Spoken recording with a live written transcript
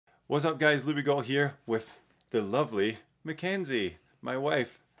What's up, guys? Louis Gall here with the lovely Mackenzie, my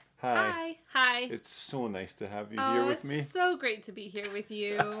wife. Hi. Hi. Hi. It's so nice to have you here with me. It's so great to be here with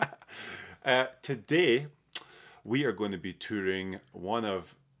you. Today, we are going to be touring one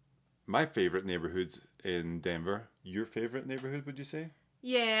of my favorite neighborhoods in Denver. Your favorite neighborhood, would you say?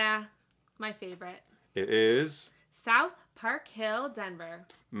 Yeah, my favorite. It is South Park Hill, Denver.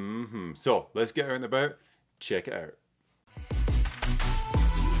 So, let's get out and about. Check it out.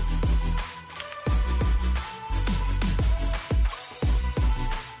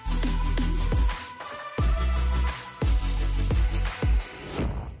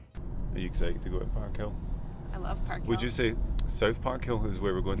 Are you excited to go to Park Hill? I love Park Hill. Would you say South Park Hill is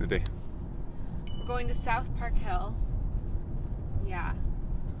where we're going today? We're going to South Park Hill. Yeah.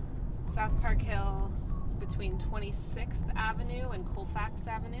 South Park Hill is between 26th Avenue and Colfax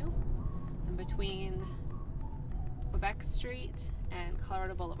Avenue, and between Quebec Street and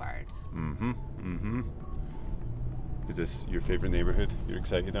Colorado Boulevard. Is this your favorite neighborhood? You're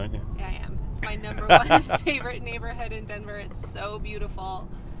excited, aren't you? Yeah, I am. It's my number one favorite neighborhood in Denver. It's so beautiful,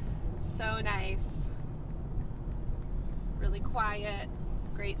 so nice, really quiet,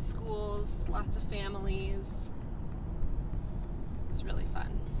 great schools, lots of families. It's really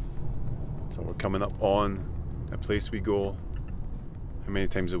fun. So we're coming up on a place we go. How many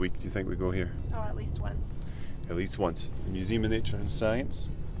times a week do you think we go here? Oh, at least once. At least once. The Museum of Nature and Science.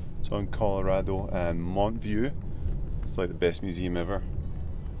 It's on Colorado and Montview. It's like the best museum ever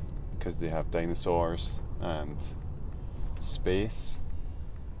because they have dinosaurs and space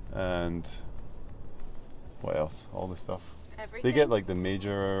and what else? All this stuff. Everything. They get like the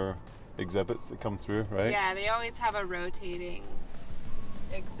major exhibits that come through, right? Yeah, they always have a rotating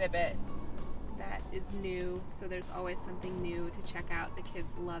exhibit that is new, so there's always something new to check out. The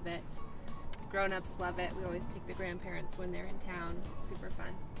kids love it. Grown-ups love it. We always take the grandparents when they're in town. It's super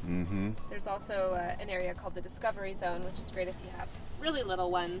fun. There's also an area called the Discovery Zone, which is great if you have really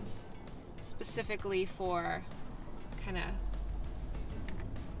little ones, specifically for kind of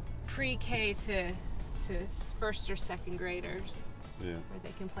pre-K to first or second graders. Yeah. Where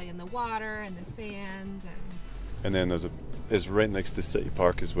they can play in the water and the sand. And then it's right next to City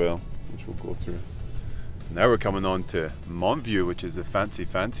Park as well, which we'll go through. Now we're coming on to Montview, which is the fancy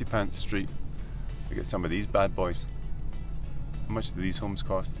pants street. We get some of these bad boys. How much do these homes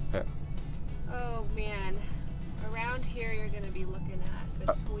cost? Yeah. Oh man, around here you're going to be looking at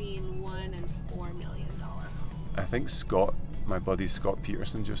between $1 and $4 million home. I think my buddy Scott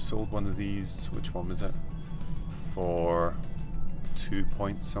Peterson just sold one of these. Which one was it? For 2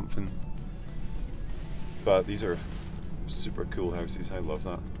 point something. But these are super cool houses. I love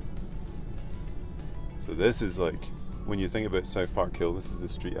that. So this is like, when you think about South Park Hill, this is the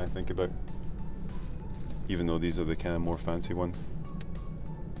street I think about. Even though these are the kind of more fancy ones.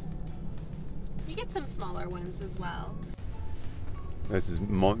 You get some smaller ones as well. This is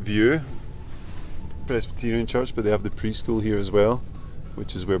Montview Presbyterian Church, but they have the preschool here as well,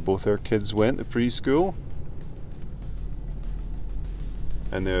 which is where both our kids went, the preschool.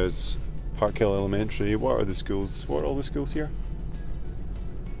 And there's Park Hill Elementary. What are the schools? What are all the schools here?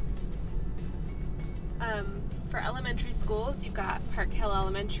 For elementary schools, you've got Park Hill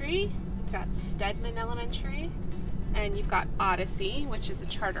Elementary, you've got Stedman Elementary, and you've got Odyssey, which is a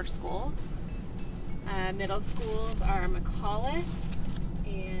charter school. Middle schools are McAuliffe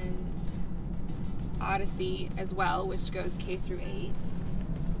and Odyssey as well, which goes K through 8.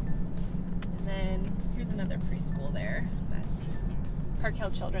 And then here's another preschool there. That's Park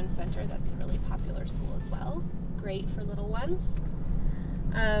Hill Children's Center. That's a really popular school as well. Great for little ones.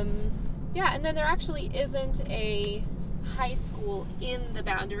 Yeah, and then there actually isn't a high school in the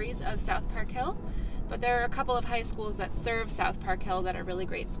boundaries of South Park Hill, but there are a couple of high schools that serve South Park Hill that are really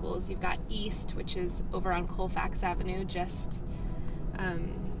great schools. You've got East, which is over on Colfax Avenue, just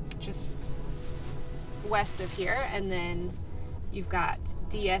west of here, and then you've got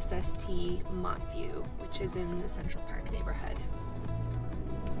DSST Montview, which is in the Central Park neighborhood,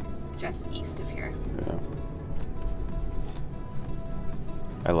 just east of here. Yeah.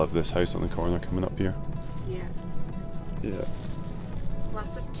 I love this house on the corner coming up here. Yeah. Yeah.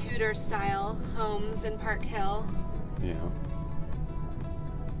 Lots of Tudor style homes in Park Hill. Yeah.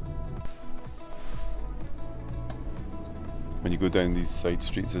 When you go down these side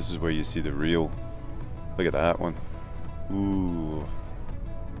streets, this is where you see the real. Look at that one. Ooh.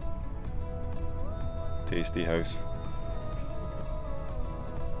 Tasty house.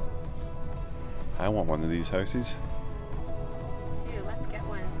 I want one of these houses. Let's get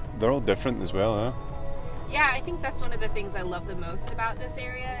one. They're all different as well, huh? Yeah, I think that's one of the things I love the most about this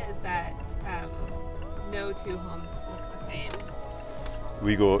area is that no two homes look the same.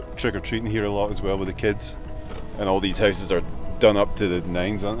 We go trick-or-treating here a lot as well with the kids. And all these houses are done up to the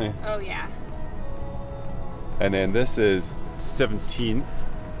nines, aren't they? Oh yeah. And then this is 17th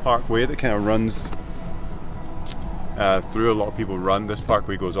Parkway that kind of runs through. A lot of people run. This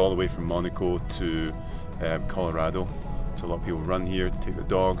parkway goes all the way from Monaco to Colorado. So a lot of people run here, take the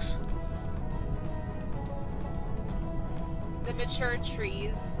dogs. The mature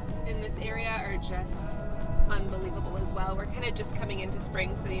trees in this area are just unbelievable as well. We're kind of just coming into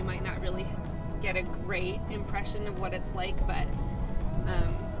spring, so you might not really get a great impression of what it's like, but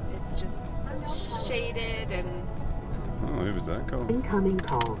it's just shaded and... Oh, who was that call? Incoming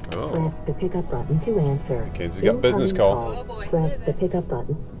call. Oh. Press the pickup button to answer. Okay, so you got business call. Oh boy, Press the pickup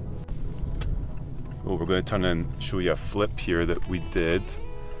button. Oh, we're going to turn and show you a flip here that we did.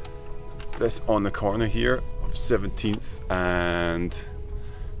 This on the corner here of 17th and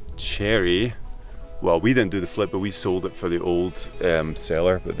Cherry. Well, we didn't do the flip, but we sold it for the old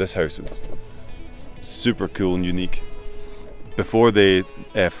seller. But this house is super cool and unique. Before they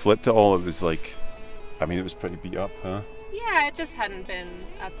flipped it all, it was like, I mean, it was pretty beat up, huh? Yeah, it just hadn't been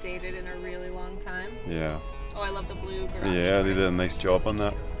updated in a really long time. Yeah. Oh, I love the blue garage Yeah, they doors. did a nice job on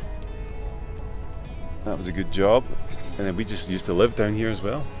that. That was a good job. And then we just used to live down here as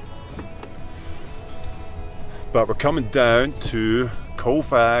well. But we're coming down to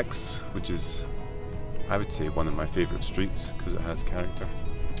Colfax, which is, I would say, one of my favourite streets because it has character.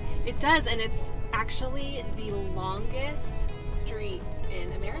 It does, and it's actually the longest street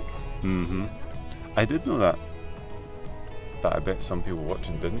in America. Mm-hmm. I did know that. But I bet some people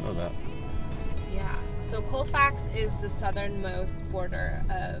watching didn't know that. Yeah, so Colfax is the southernmost border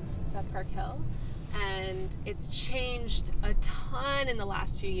of South Park Hill, and it's changed a ton in the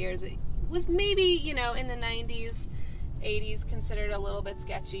last few years. It was maybe, you know, in the 90s, 80s considered a little bit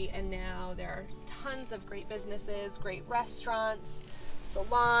sketchy, and now there are tons of great businesses, great restaurants,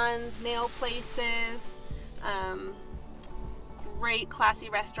 salons, nail places, great classy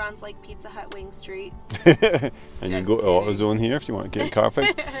restaurants like Pizza Hut Wing Street. And you can go to AutoZone here if you want to get a car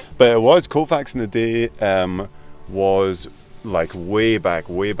fixed. But it was, Colfax in the day was like way back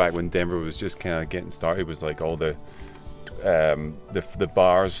when Denver was just kind of getting started. It was like all the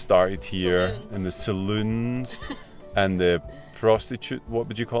bars started here, Saloons. and the saloons and the prostitute, what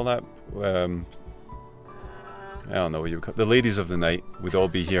would you call that? I don't know what you would call the ladies of the night would all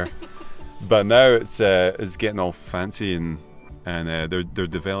be here. But now it's getting all fancy, and they're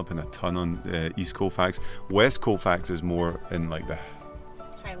developing a ton on East Colfax. West Colfax is more in like the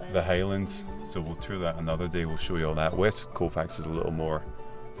Highlands. So we'll tour that another day. We'll show you all that. West Colfax is a little more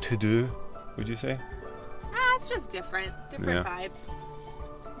to do, would you say? It's just different vibes.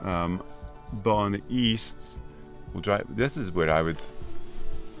 But on the east, we'll drive. This is where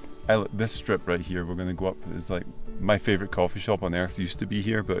this strip right here. We're gonna go up. Is like my favorite coffee shop on earth. Used to be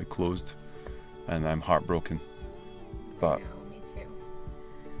here, but it closed, and I'm heartbroken. But Me too.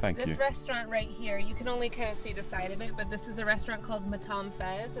 thank you. This restaurant right here, you can only kind of see the side of it, but this is a restaurant called Matam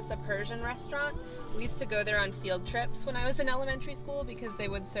Fez. It's a Persian restaurant. We used to go there on field trips when I was in elementary school because they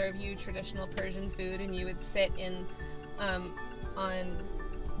would serve you traditional Persian food, and you would sit in on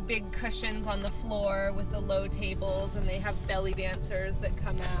big cushions on the floor with the low tables, and they have belly dancers that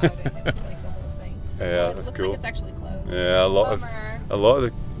come out, and it was like the whole thing. Yeah, But that's it looks cool. like it's actually closed. Yeah, a lot Bummer. of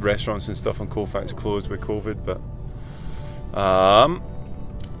the restaurants and stuff on Colfax closed with COVID, but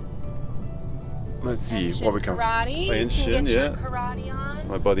let's see what we come. Karate. Playing You can Shin, get your yeah. karate on. It's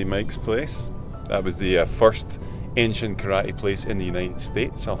my buddy Mike's place. That was the first ancient karate place in the United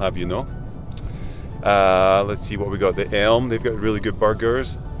States, I'll have you know. Let's see what we got. The Elm, they've got really good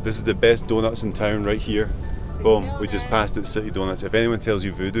burgers. This is the best donuts in town right here. City Boom, we Donuts. just passed it, City Donuts. If anyone tells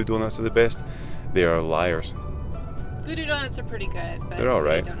you Voodoo Donuts are the best, they are liars. Voodoo Donuts are pretty good, but They're all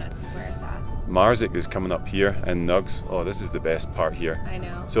City right. Donuts is where it's at. Marzik is coming up here, and Nugs. Oh, this is the best part here. I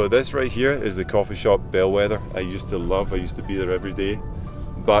know. So this right here is the coffee shop Bellwether. I used to be there every day,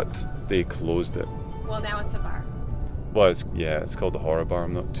 but they closed it. Well, now it's a bar. Well, it's called the Horror Bar.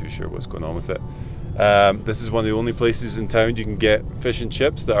 I'm not too sure what's going on with it. This is one of the only places in town you can get fish and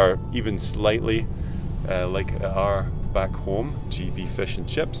chips that are even slightly like our back home, GB Fish and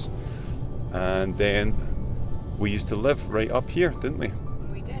Chips. And then we used to live right up here, didn't we?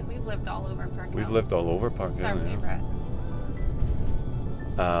 We did. We've lived all over Park We've Hill. lived all over Park It's Hill. our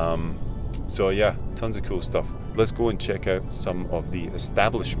favorite. So yeah, tons of cool stuff. Let's go and check out some of the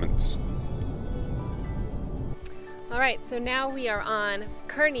establishments. All right, so now we are on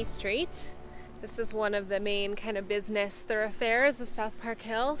Kearney Street. This is one of the main kind of business thoroughfares of South Park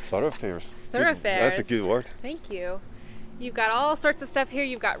Hill. Thoroughfares. Thoroughfares. That's a good word. Thank you. You've got all sorts of stuff here.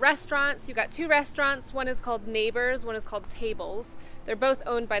 You've got restaurants. You've got 2 restaurants. One is called Neighbors, one is called Tables. They're both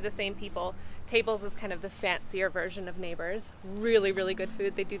owned by the same people. Tables is kind of the fancier version of Neighbors. Really, really good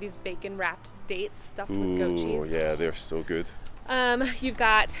food. They do these bacon wrapped dates stuffed with goat cheese. Yeah, they're so good. You've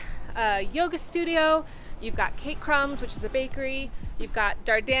got a yoga studio. You've got Cake Crumbs, which is a bakery. You've got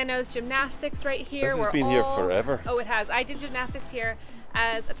Dardano's Gymnastics right here. This has been here forever. Oh, it has. I did gymnastics here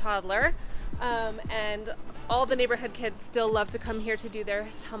as a toddler. And all the neighborhood kids still love to come here to do their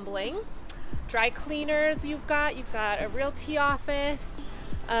tumbling. Dry cleaners you've got a realty office.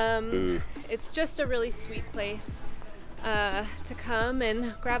 It's just a really sweet place to come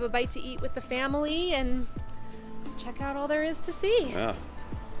and grab a bite to eat with the family and check out all there is to see. Yeah.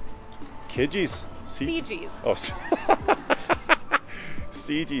 Kidgies. CG's. Oh,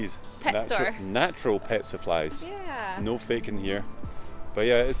 CG's. Pet store. Natural pet supplies. Yeah. No faking here. But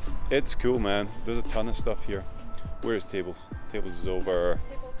yeah, it's cool, man. There's a ton of stuff here. Where's Tables? Tables is over.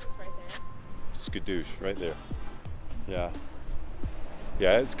 Tables is right there. Skadoosh, right there. Yeah.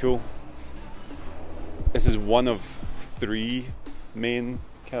 Yeah, it's cool. This is one of 3 main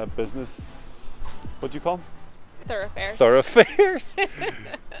kind of business, what do you call them? Thoroughfares.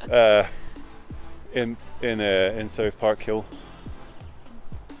 In South Park Hill.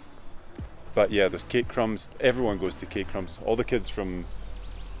 But yeah, there's Cake Crumbs. Everyone goes to Cake Crumbs. All the kids from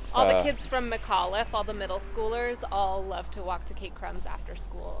McAuliffe, all the middle schoolers, all love to walk to Cake Crumbs after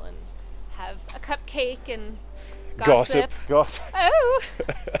school and have a cupcake and gossip. Oh!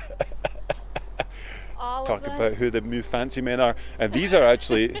 Talk about who the new fancy men are. And these are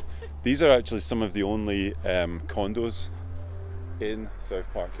actually some of the only condos in South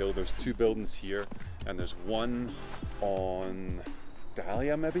Park Hill. There's 2 buildings here, and there's one on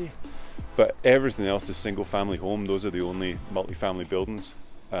Dahlia maybe, but everything else is single family home. Those are the only multi-family buildings.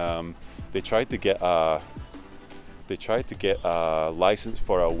 They tried to get a license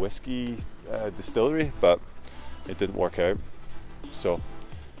for a whiskey distillery, but it didn't work out, so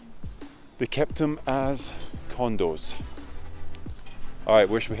they kept them as condos. All right,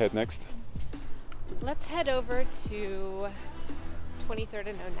 where should we head next? Let's head over to 23rd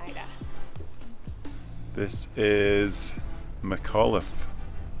and Oneida. This is McAuliffe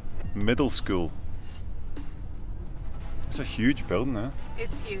Middle School. It's a huge building, huh?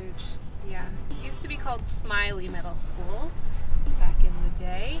 It's huge, yeah. It used to be called Smiley Middle School back in the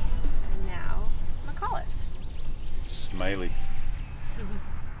day, and now it's McAuliffe. Smiley.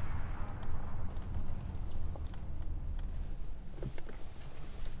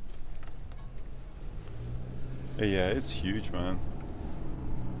 Yeah, it's huge, man.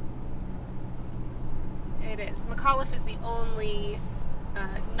 It is. McAuliffe is the only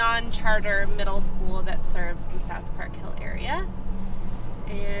non-charter middle school that serves the South Park Hill area.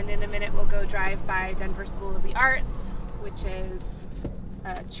 And in a minute we'll go drive by Denver School of the Arts, which is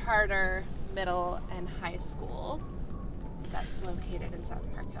a charter middle and high school that's located in South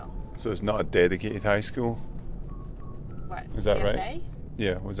Park Hill. So it's not a dedicated high school? What? Is that DSA? right?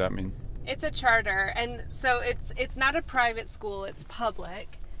 Yeah, what does that mean? It's a charter, and so it's not a private school, it's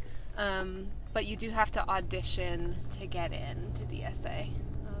public. But you do have to audition to get in to DSA.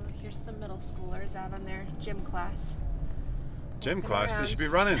 Here's some middle schoolers out on their gym class. Gym class? They should be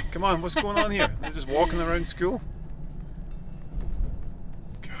running. Come on, what's going on here? They're just walking around school.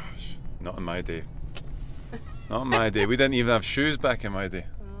 Gosh, not in my day. Not in my day. We didn't even have shoes back in my day.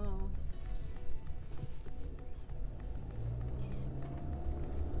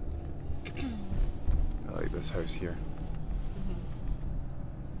 I like this house here.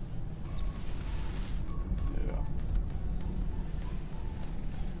 Yeah.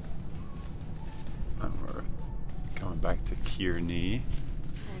 And we're coming back to Kearney.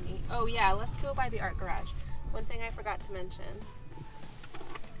 Oh yeah, let's go by the art garage. One thing I forgot to mention.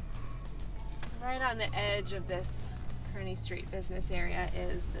 Right on the edge of this Kearney Street business area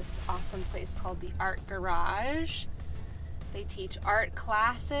is this awesome place called the Art Garage. They teach art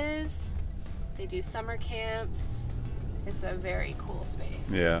classes. They do summer camps. It's a very cool space.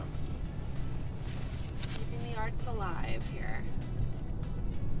 Yeah. Keeping the arts alive here.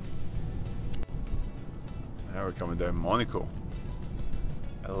 Now we're coming down Monaco.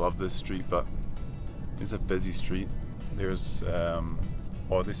 I love this street, but it's a busy street. There's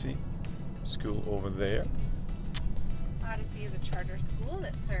Odyssey School over there. Odyssey is a charter school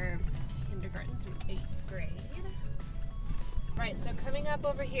that serves kindergarten through 8th grade. Right, so coming up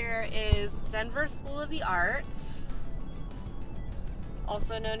over here is Denver School of the Arts,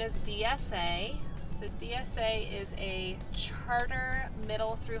 also known as DSA. So DSA is a charter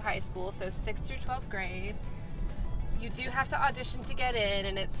middle through high school, so 6th through 12th grade. You do have to audition to get in,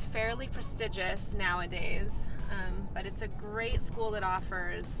 and it's fairly prestigious nowadays. But it's a great school that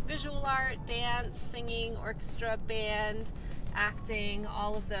offers visual art, dance, singing, orchestra, band, acting,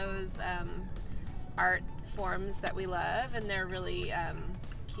 all of those art forms that we love, and they're really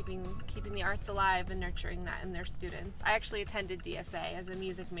keeping the arts alive and nurturing that in their students. I actually attended DSA as a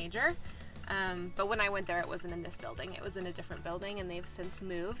music major, but when I went there it wasn't in this building, it was in a different building, and they've since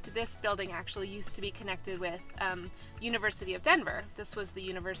moved. This building actually used to be connected with University of Denver. This was the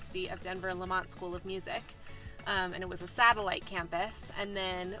University of Denver Lamont School of Music, and it was a satellite campus, and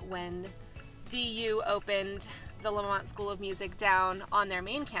then when DU opened the Lamont School of Music down on their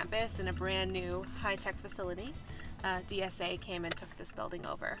main campus in a brand new high-tech facility, DSA came and took this building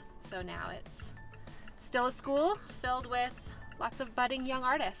over. So now it's still a school filled with lots of budding young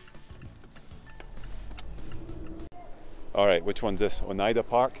artists. All right, which one's this? Oneida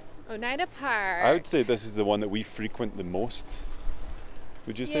Park? Oneida Park. I would say this is the one that we frequent the most.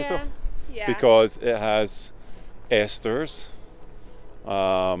 Would you say so? Yeah. Because it has Esther's,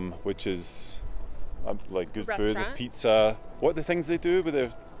 which is like good food, Restaurant. pizza. What are the things they do with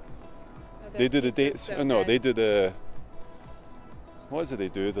their? They do the dates. So No, good. they do the. What is it they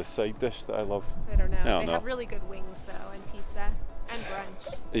do? The side dish that I love. I don't know. I don't They know. have really good wings though, and pizza, and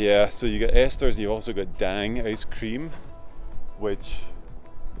brunch. Yeah, so you got Esther's. You also got Dang ice cream, which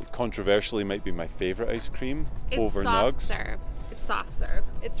controversially might be my favorite ice cream over soft Nugs. serve. It's soft serve.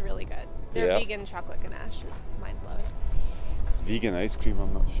 It's really good. Their Yeah. vegan chocolate ganache is mind blowing. Vegan ice cream,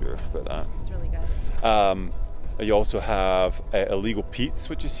 I'm not sure about that. It's really good. You also have Illegal Pete's,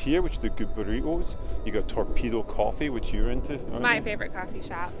 which is here, which do good burritos. You got Torpedo Coffee, which you're into. It's my favorite coffee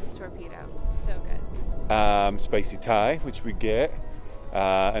shop. Is Torpedo. So good. Spicy Thai, which we get.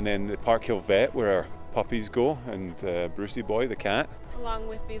 And then the Park Hill Vet, where our puppies go, and Brucey Boy, the cat. Along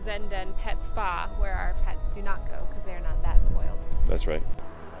with the Zenden Pet Spa, where our pets do not go because they're not that spoiled. That's right. So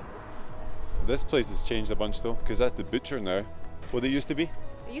Allegra's Pizza. This place has changed a bunch though, because that's the butcher now. What it used to be?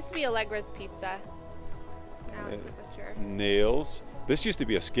 It used to be Allegra's Pizza. Now it's a butcher. Nails. This used to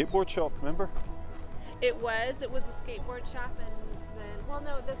be a skateboard shop, remember? It was a skateboard shop, and then, well,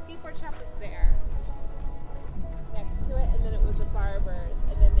 no, the skateboard shop was there next to it, and then it was a barber's,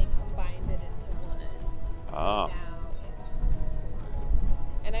 and then they combined it into one. Ah. So now it's a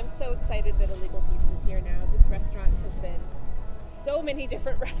salon. And I'm so excited that Illegal Pizza's here now. This restaurant has been so many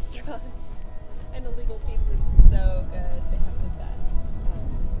different restaurants, and Illegal Pizza is so good. They have the best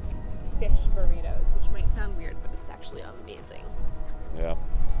fish burritos, which might sound weird, but it's actually amazing. Yeah.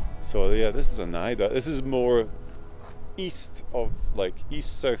 So yeah, this is Oneida. This is more east of, like,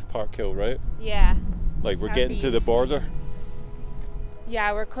 east-south Park Hill, right? Yeah. Like we're getting to the Southeast. border.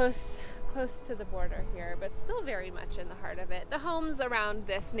 Yeah, we're close to the border here, but still very much in the heart of it. The homes around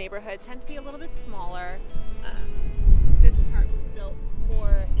this neighborhood tend to be a little bit smaller. This part was built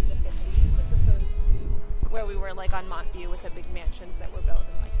more in the 50s as opposed to where we were, like on Montview, with the big mansions that were built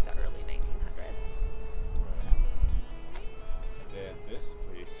in like the early 1900s. And then this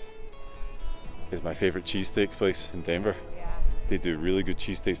place is my favorite cheesesteak place in Denver. Yeah. They do really good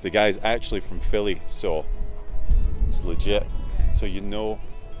cheesesteaks. The guy's actually from Philly, so it's legit. Good. So you know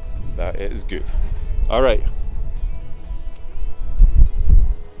that it is good. All right.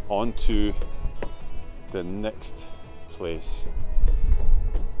 On to the next place.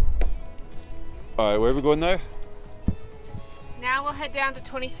 All right, where are we going now? Now we'll head down to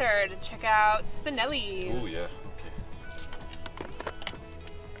 23rd and check out Spinelli's. Oh yeah. Okay.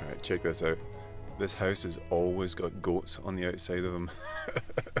 All right, check this out. This house has always got goats on the outside of them.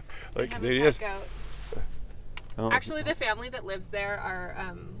 Like there he is. Oh, Actually, the family that lives there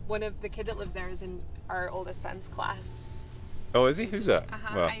are one of the kid that lives there is in our oldest son's class. oh, is he? Who's that?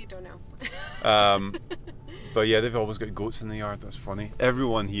 Well, I don't know. but yeah, they've always got goats in the yard. That's funny.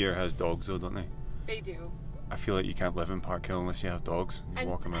 Everyone here has dogs, though, don't they? They do. I feel like you can't live in Park Hill unless you have dogs. You And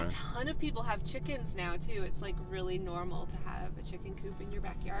walk them a around. ton of people have chickens now too. It's like really normal to have a chicken coop in your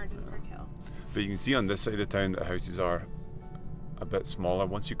backyard in Park Hill. But you can see on this side of town that houses are a bit smaller.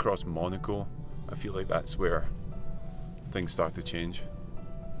 Once you cross Monaco, I feel like that's where things start to change.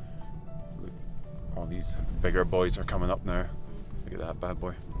 Look, all these bigger boys are coming up now. Look at that bad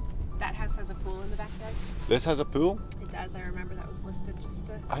boy. That house has a pool in the backyard. This has a pool? It does. I remember that was listed just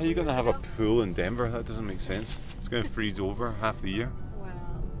a How are few you going to years have a ago. pool in Denver? That doesn't make sense. It's going to freeze over half the year. Wow.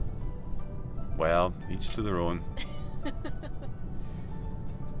 Well, each to their own.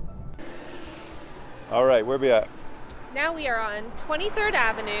 All right, where are we at? Now we are on 23rd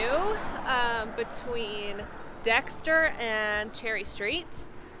Avenue between Dexter and Cherry Street.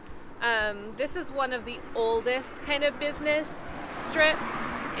 This is one of the oldest kind of business strips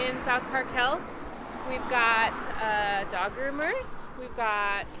in South Park Hill. We've got dog groomers, we've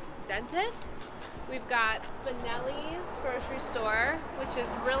got dentists, We've got Spinelli's grocery store, which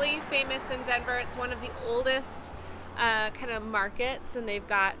is really famous in Denver. It's one of the oldest kind of markets, and they've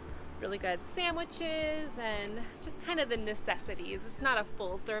got really good sandwiches and just kind of the necessities. It's not a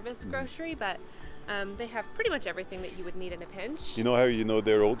full service grocery, but they have pretty much everything that you would need in a pinch. You know how you know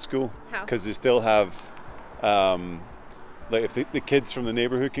they're old school? How? Because they still have, like if the kids from the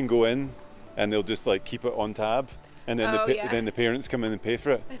neighborhood can go in and they'll just like keep it on tab. And then, then the parents come in and pay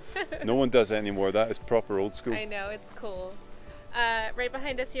for it. No one does that anymore. That is proper old school. I know, it's cool. Right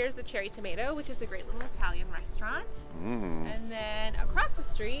behind us here is the Cherry Tomato, which is a great little Italian restaurant. And then across the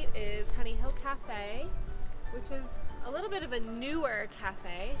street is Honey Hill Cafe, which is a little bit of a newer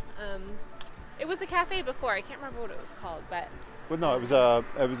cafe. It was a cafe before. I can't remember what it was called, but. Well, no, was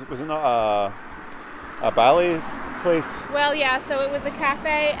it not a ballet place? Well, yeah. So it was a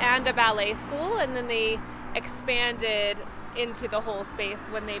cafe and a ballet school, and then they expanded into the whole space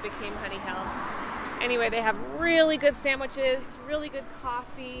when they became Honey Hill. Anyway, they have really good sandwiches, really good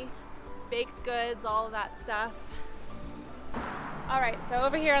coffee, baked goods, all of that stuff. All right, so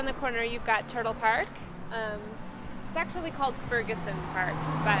over here on the corner, you've got Turtle Park. It's actually called Ferguson Park,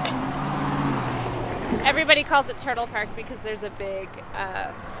 but everybody calls it Turtle Park because there's a big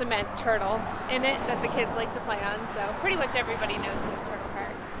cement turtle in it that the kids like to play on. So pretty much everybody knows it as Turtle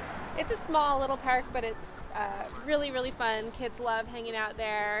Park. It's a small little park, but it's really, really fun. Kids love hanging out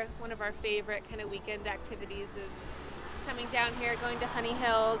there. One of our favorite kind of weekend activities is coming down here, going to Honey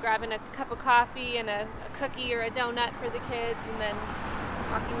Hill, grabbing a cup of coffee and a cookie or a donut for the kids, and then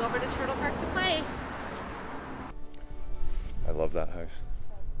walking over to Turtle Park to play. I love that house.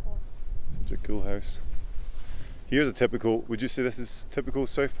 Such a cool house. Here's a typical, would you say this is typical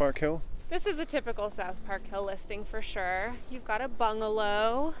South Park Hill? This is a typical South Park Hill listing for sure. You've got a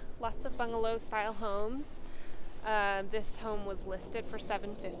bungalow, lots of bungalow style homes. This home was listed for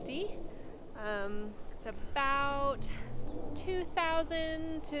 $750,000. It's about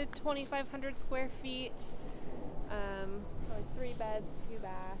 2,000 to 2,500 square feet. Like 3 beds, 2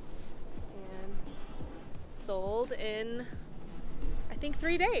 baths, and sold in, I think,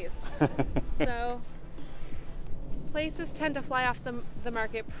 3 days. So places tend to fly off the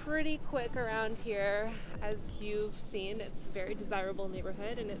market pretty quick around here. As you've seen, it's a very desirable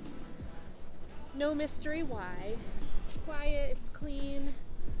neighborhood, and it's no mystery why. It's quiet, it's clean,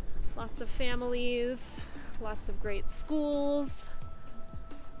 lots of families, lots of great schools.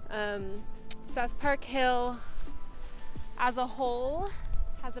 South Park Hill as a whole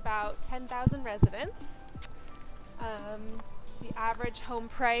has about 10,000 residents. The average home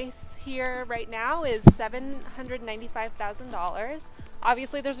price here right now is $795,000.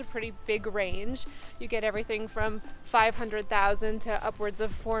 Obviously there's a pretty big range. You get everything from $500,000 to upwards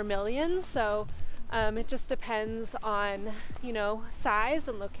of $4 million. So it just depends on, you know, size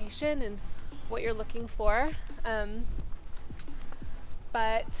and location and what you're looking for.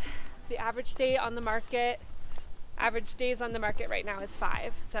 But the average days on the market right now is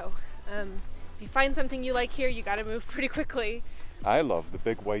 5. So if you find something you like here, you got to move pretty quickly. I love the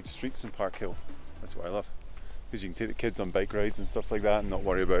big wide streets in Park Hill. That's what I love, because you can take the kids on bike rides and stuff like that and not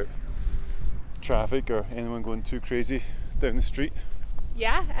worry about traffic or anyone going too crazy down the street.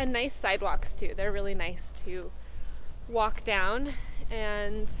 Yeah, and nice sidewalks too. They're really nice to walk down,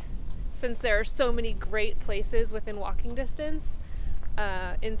 and since there are so many great places within walking distance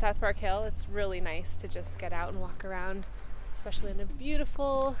in South Park Hill, it's really nice to just get out and walk around, especially in a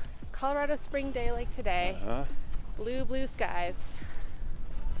beautiful Colorado spring day like today. Blue skies.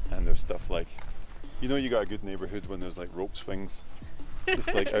 And there's stuff like, you know, you got a good neighborhood when there's like rope swings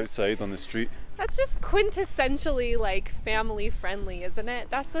just like outside on the street. That's just quintessentially like family friendly, isn't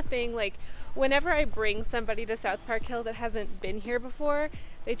it? That's the thing, like whenever I bring somebody to South Park Hill that hasn't been here before,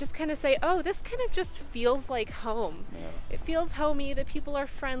 they just kind of say, oh, this kind of just feels like home. Yeah. It feels homey, the people are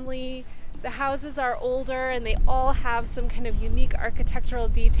friendly, the houses are older, and they all have some kind of unique architectural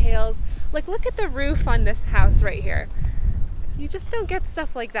details. Like, look at the roof on this house right here. You just don't get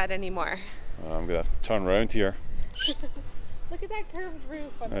stuff like that anymore. I'm gonna have to turn around here. Look at that curved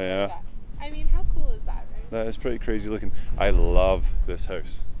roof on the Yeah. I mean, how cool is that, right? That is pretty crazy looking. I love this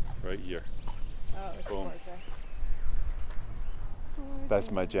house right here. Oh, it's Boom. gorgeous.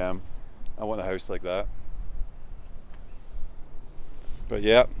 That's my jam. I want a house like that. But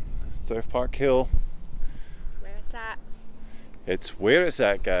yeah, South Park Hill. That's where it's at. It's where it's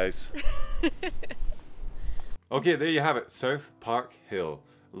at, guys. Okay, there you have it. South Park Hill.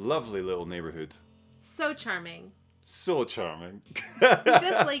 Lovely little neighborhood. So charming. So charming.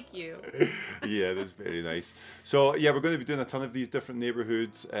 Just like you. Yeah, that's very nice. So yeah, we're going to be doing a ton of these different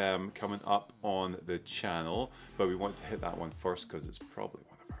neighborhoods coming up on the channel, but we want to hit that one first because it's probably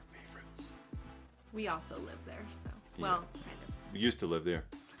one of our favorites. We also live there, so well, kind of. We used to live there.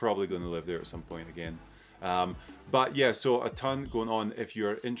 Probably going to live there at some point again. But yeah, so a ton going on. If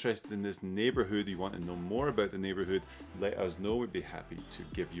you're interested in this neighborhood, you want to know more about the neighborhood, let us know. We'd be happy to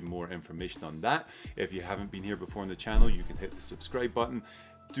give you more information on that. If you haven't been here before on the channel, you can hit the subscribe button,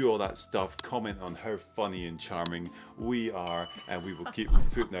 do all that stuff, comment on how funny and charming we are, and we will keep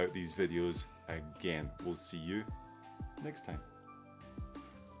putting out these videos again. We'll see you next time.